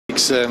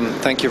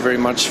colleagues, thank you very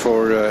much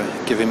for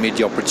giving me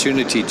the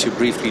opportunity to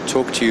briefly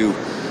talk to you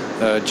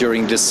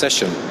during this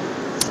session.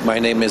 My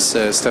name is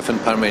Stephan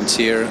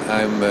Parmentier.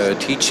 I'm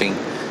teaching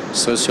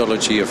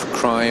sociology of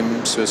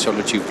crime,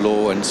 sociology of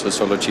law and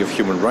sociology of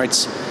human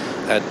rights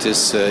at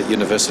this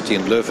university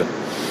in Leuven.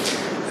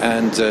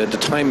 And the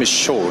time is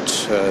short,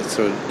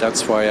 so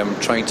that's why I'm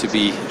trying to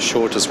be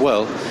short as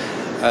well.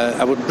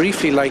 I would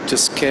briefly like to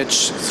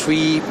sketch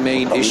three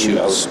main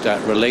issues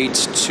that relate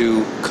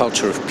to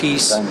culture of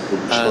peace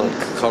and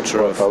culture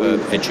of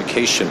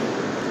education.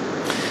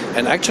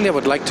 And actually I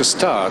would like to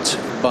start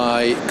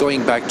by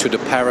going back to the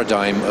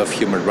paradigm of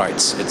human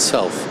rights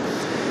itself.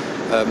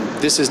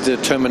 This is the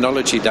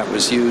terminology that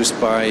was used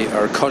by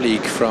our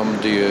colleague from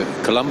the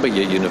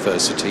Columbia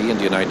University in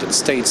the United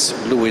States,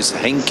 Louis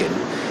Henkin,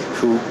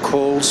 who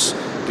calls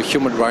the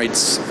human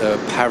rights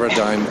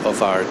paradigm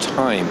of our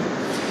time.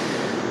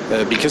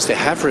 Because they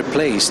have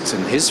replaced,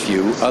 in his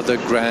view, other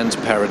grand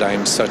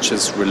paradigms such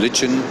as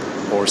religion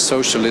or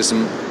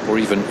socialism or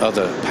even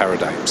other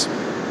paradigms.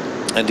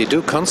 And they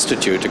do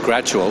constitute a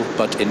gradual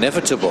but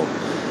inevitable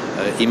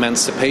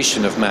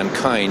emancipation of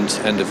mankind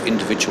and of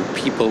individual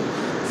people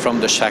from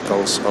the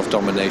shackles of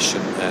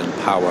domination and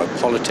power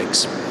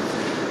politics.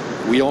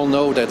 We all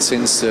know that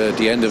since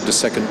the end of the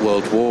Second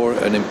World War,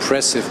 an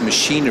impressive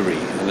machinery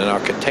and an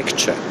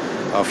architecture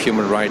of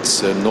human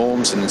rights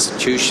norms and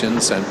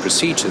institutions and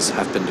procedures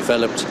have been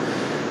developed,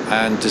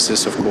 and this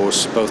is of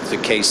course both the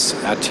case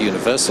at the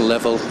universal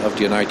level of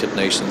the United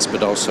Nations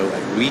but also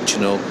at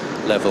regional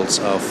levels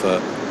of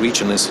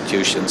regional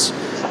institutions,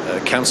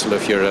 Council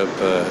of Europe,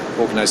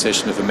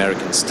 Organization of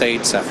American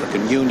States,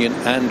 African Union,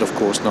 and of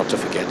course not to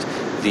forget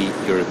the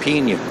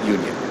European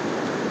Union.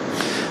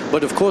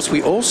 But of course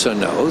we also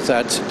know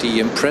that the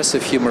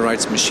impressive human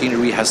rights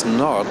machinery has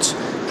not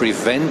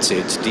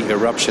prevented the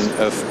eruption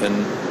of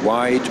a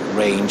wide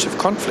range of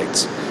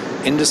conflicts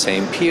in the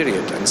same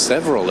period, and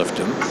several of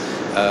them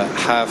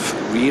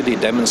have really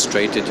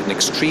demonstrated an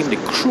extremely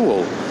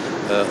cruel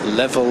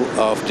level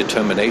of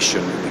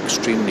determination, an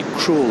extremely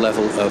cruel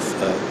level of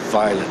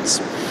violence.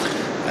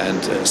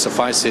 And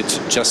suffice it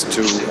just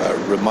to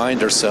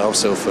remind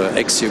ourselves of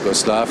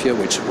ex-Yugoslavia,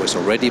 which was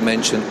already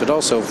mentioned, but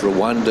also of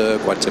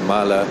Rwanda,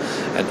 Guatemala,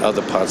 and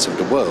other parts of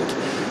the world.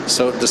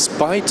 So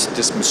despite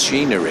this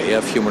machinery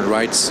of human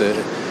rights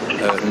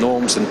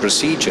norms and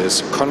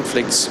procedures,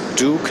 conflicts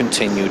do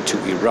continue to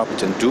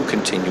erupt and do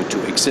continue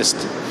to exist.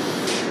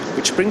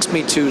 Which brings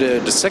me to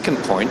the second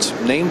point,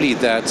 namely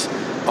that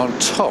on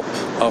top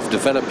of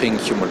developing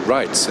human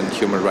rights and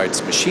human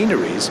rights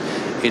machineries,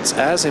 it's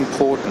as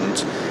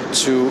important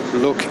to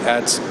look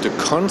at the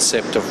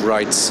concept of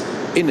rights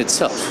in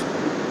itself.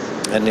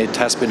 And it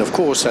has been, of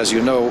course, as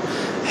you know,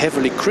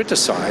 heavily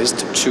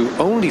criticized to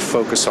only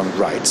focus on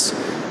rights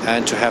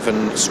and to have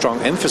a strong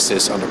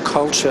emphasis on a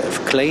culture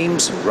of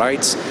claims and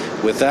rights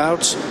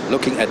without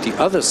looking at the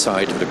other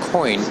side of the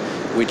coin,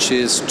 which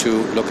is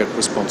to look at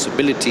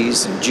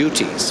responsibilities and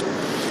duties.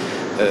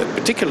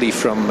 Particularly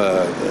from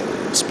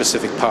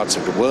specific parts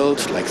of the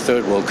world, like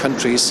third world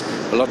countries,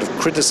 a lot of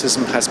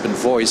criticism has been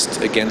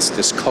voiced against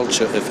this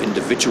culture of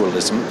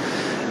individualism,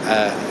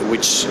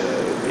 which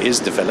is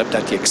developed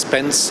at the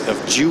expense of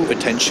due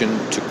attention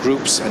to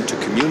groups and to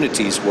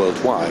communities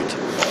worldwide.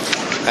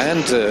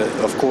 And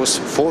of course,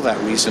 for that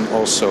reason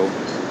also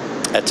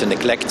at the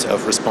neglect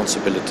of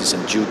responsibilities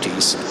and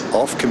duties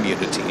of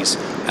communities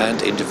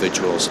and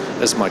individuals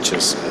as much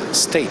as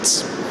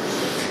states.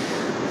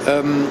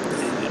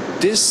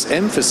 This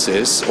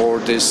emphasis, or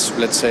this,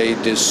 let's say,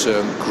 this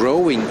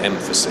growing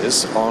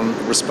emphasis on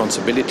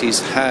responsibilities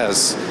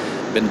has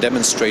been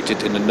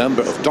demonstrated in a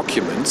number of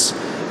documents,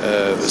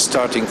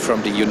 starting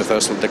from the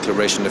Universal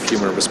Declaration of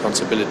Human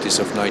Responsibilities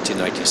of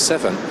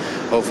 1997,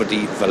 over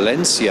the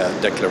Valencia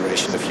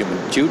Declaration of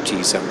Human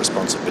Duties and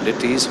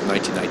Responsibilities of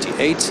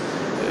 1998,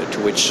 to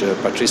which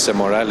Patricia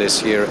Morales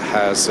here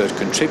has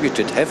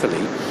contributed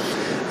heavily,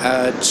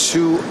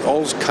 to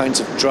all kinds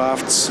of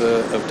drafts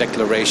of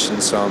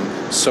declarations on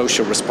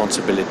social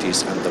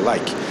responsibilities and the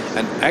like.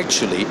 And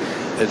actually,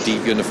 the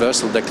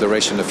Universal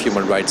Declaration of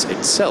Human Rights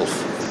itself,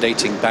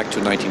 dating back to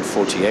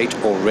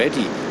 1948,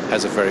 already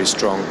has a very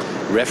strong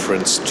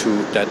reference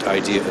to that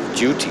idea of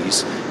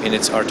duties in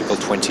its Article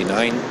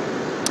 29,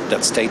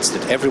 that states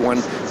that everyone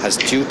has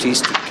duties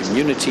to the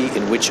community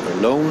in which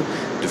alone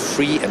the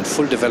free and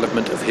full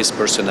development of his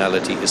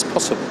personality is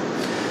possible.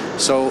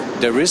 So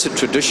there is a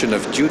tradition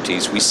of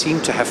duties. We seem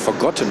to have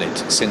forgotten it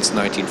since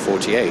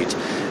 1948,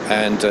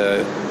 and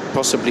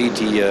possibly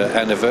the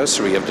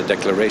anniversary of the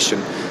declaration,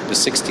 the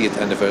 60th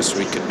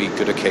anniversary, could be a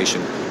good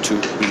occasion to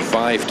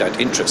revive that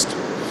interest.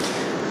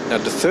 Now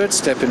the third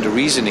step in the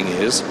reasoning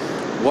is,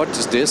 what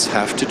does this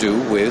have to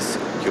do with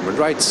human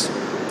rights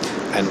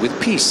and with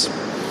peace?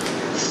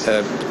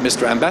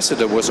 Mr.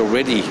 Ambassador was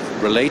already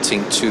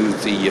relating to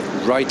the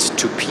right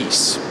to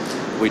peace,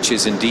 which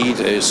is indeed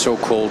a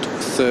so-called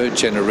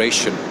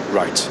third-generation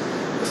right,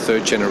 a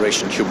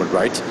third-generation human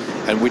right,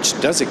 and which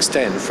does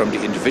extend from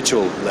the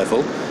individual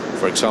level,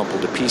 for example,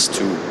 the peace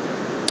to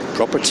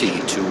property,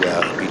 to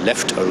be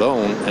left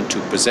alone and to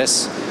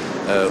possess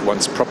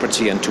one's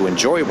property and to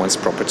enjoy one's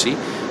property,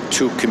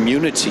 to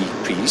community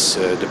peace,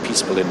 the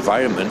peaceful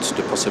environment,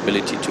 the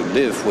possibility to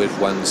live with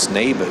one's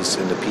neighbors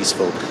in a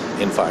peaceful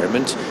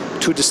environment,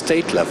 to the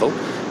state level,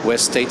 where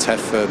states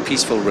have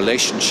peaceful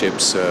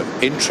relationships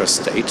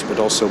intra-state, but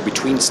also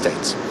between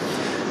states.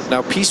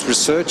 Now, peace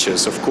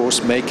researchers, of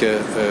course, make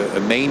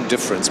a main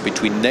difference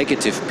between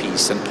negative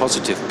peace and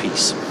positive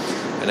peace.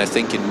 And I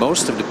think in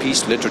most of the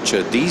peace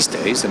literature these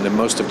days, and in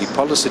most of the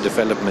policy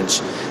developments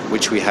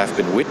which we have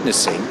been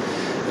witnessing,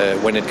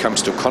 when it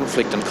comes to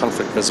conflict and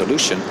conflict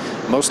resolution,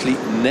 mostly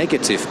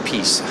negative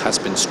peace has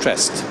been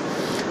stressed,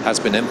 has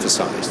been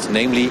emphasized,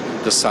 namely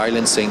the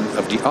silencing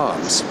of the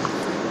arms.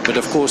 But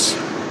of course,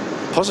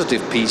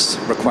 positive peace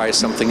requires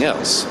something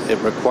else. It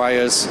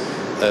requires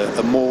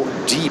a more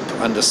deep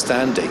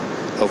understanding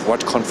of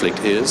what conflict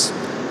is,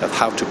 of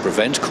how to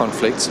prevent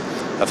conflicts,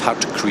 of how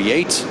to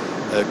create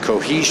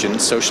cohesion,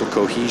 social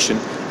cohesion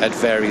at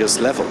various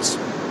levels.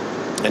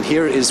 And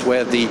here is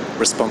where the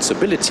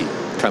responsibility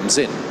comes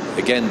in.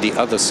 Again, the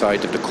other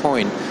side of the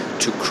coin,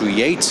 to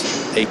create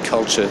a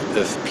culture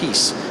of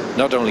peace,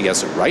 not only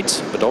as a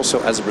right, but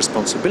also as a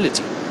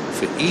responsibility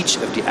for each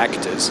of the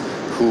actors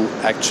who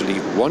actually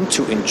want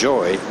to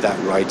enjoy that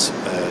right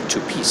to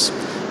peace.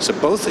 So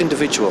both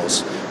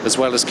individuals, as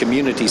well as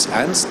communities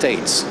and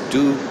states,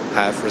 do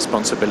have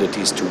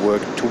responsibilities to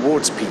work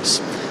towards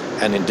peace.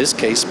 And in this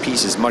case,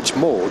 peace is much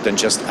more than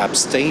just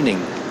abstaining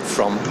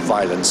from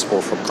violence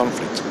or from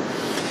conflict.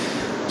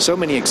 So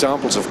many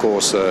examples, of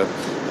course,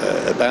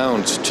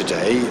 abound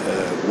today.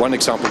 One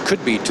example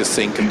could be to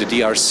think of the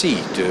DRC,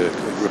 the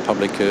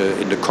Republic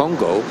in the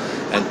Congo,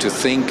 and to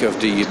think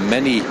of the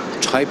many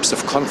types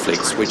of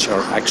conflicts which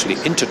are actually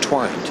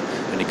intertwined.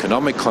 An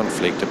economic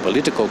conflict, a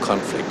political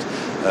conflict,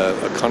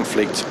 a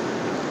conflict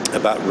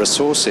about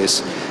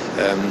resources,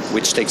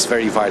 which takes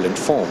very violent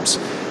forms.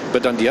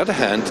 But on the other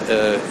hand,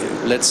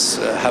 let's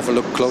have a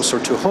look closer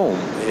to home.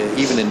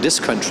 Even in this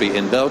country,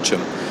 in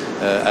Belgium,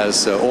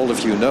 as all of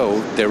you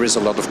know, there is a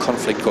lot of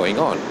conflict going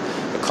on.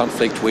 A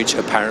conflict which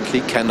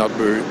apparently cannot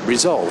be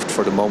resolved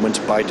for the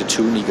moment by the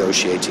two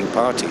negotiating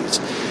parties.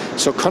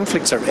 So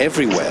conflicts are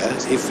everywhere.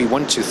 If we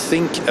want to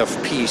think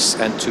of peace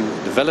and to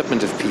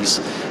development of peace,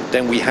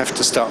 then we have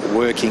to start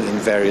working in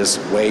various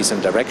ways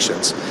and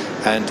directions.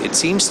 And it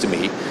seems to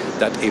me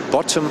that a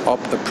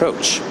bottom-up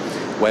approach,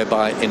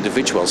 whereby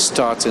individuals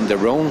start in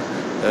their own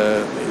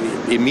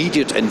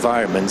immediate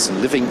environments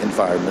and living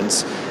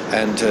environments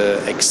and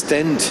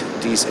extend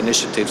these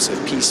initiatives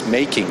of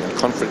peacemaking and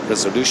conflict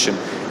resolution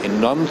in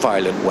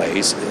non-violent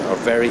ways are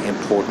very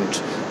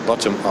important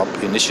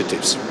bottom-up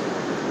initiatives.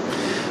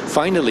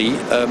 Finally,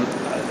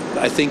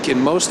 I think in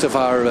most of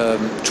our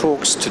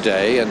talks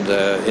today and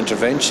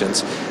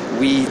interventions,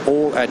 we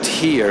all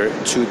adhere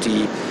to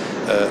the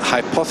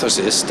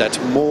hypothesis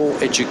that more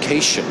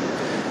education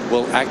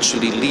will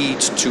actually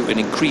lead to an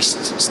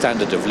increased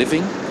standard of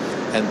living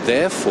and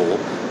therefore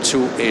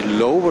to a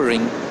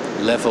lowering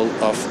level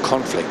of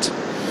conflict.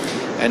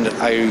 And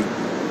I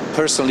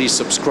personally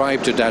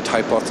subscribe to that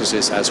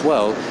hypothesis as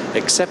well,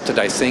 except that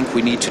I think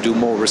we need to do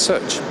more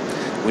research.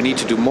 We need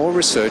to do more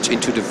research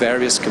into the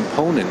various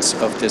components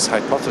of this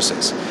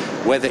hypothesis,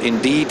 whether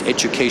indeed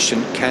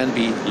education can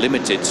be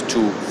limited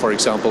to, for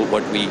example,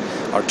 what we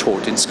are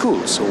taught in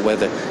schools, or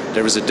whether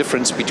there is a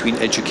difference between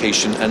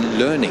education and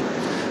learning.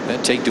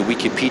 Take the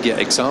Wikipedia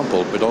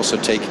example, but also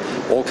take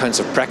all kinds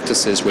of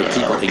practices where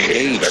people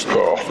engage in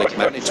conflict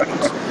management.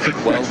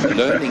 Well,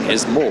 learning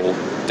is more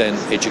than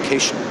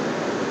education.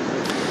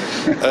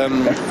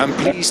 I'm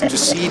pleased to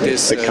see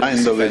this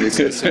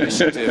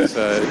initiative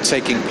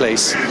taking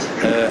place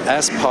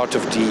as part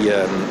of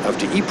the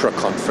IPRA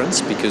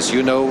Conference, because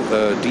you know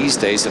these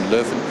days in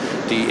Leuven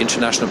the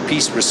International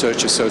Peace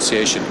Research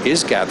Association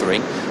is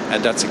gathering,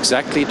 and that's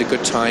exactly the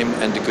good time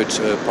and the good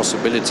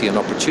possibility and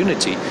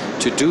opportunity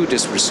to do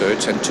this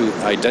research and to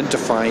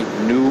identify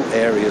new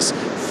areas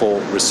for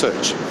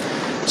research.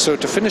 So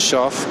to finish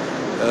off,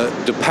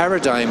 the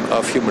paradigm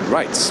of human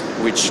rights,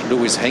 which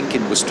Louis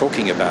Henkin was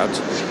talking about,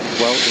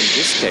 well, in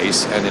this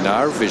case and in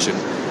our vision,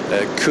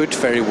 could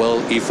very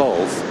well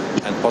evolve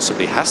and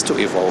possibly has to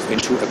evolve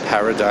into a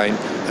paradigm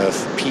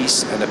of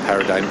peace and a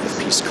paradigm of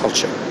peace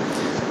culture.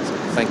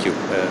 Thank you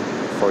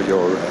for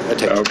your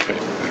attention. Okay.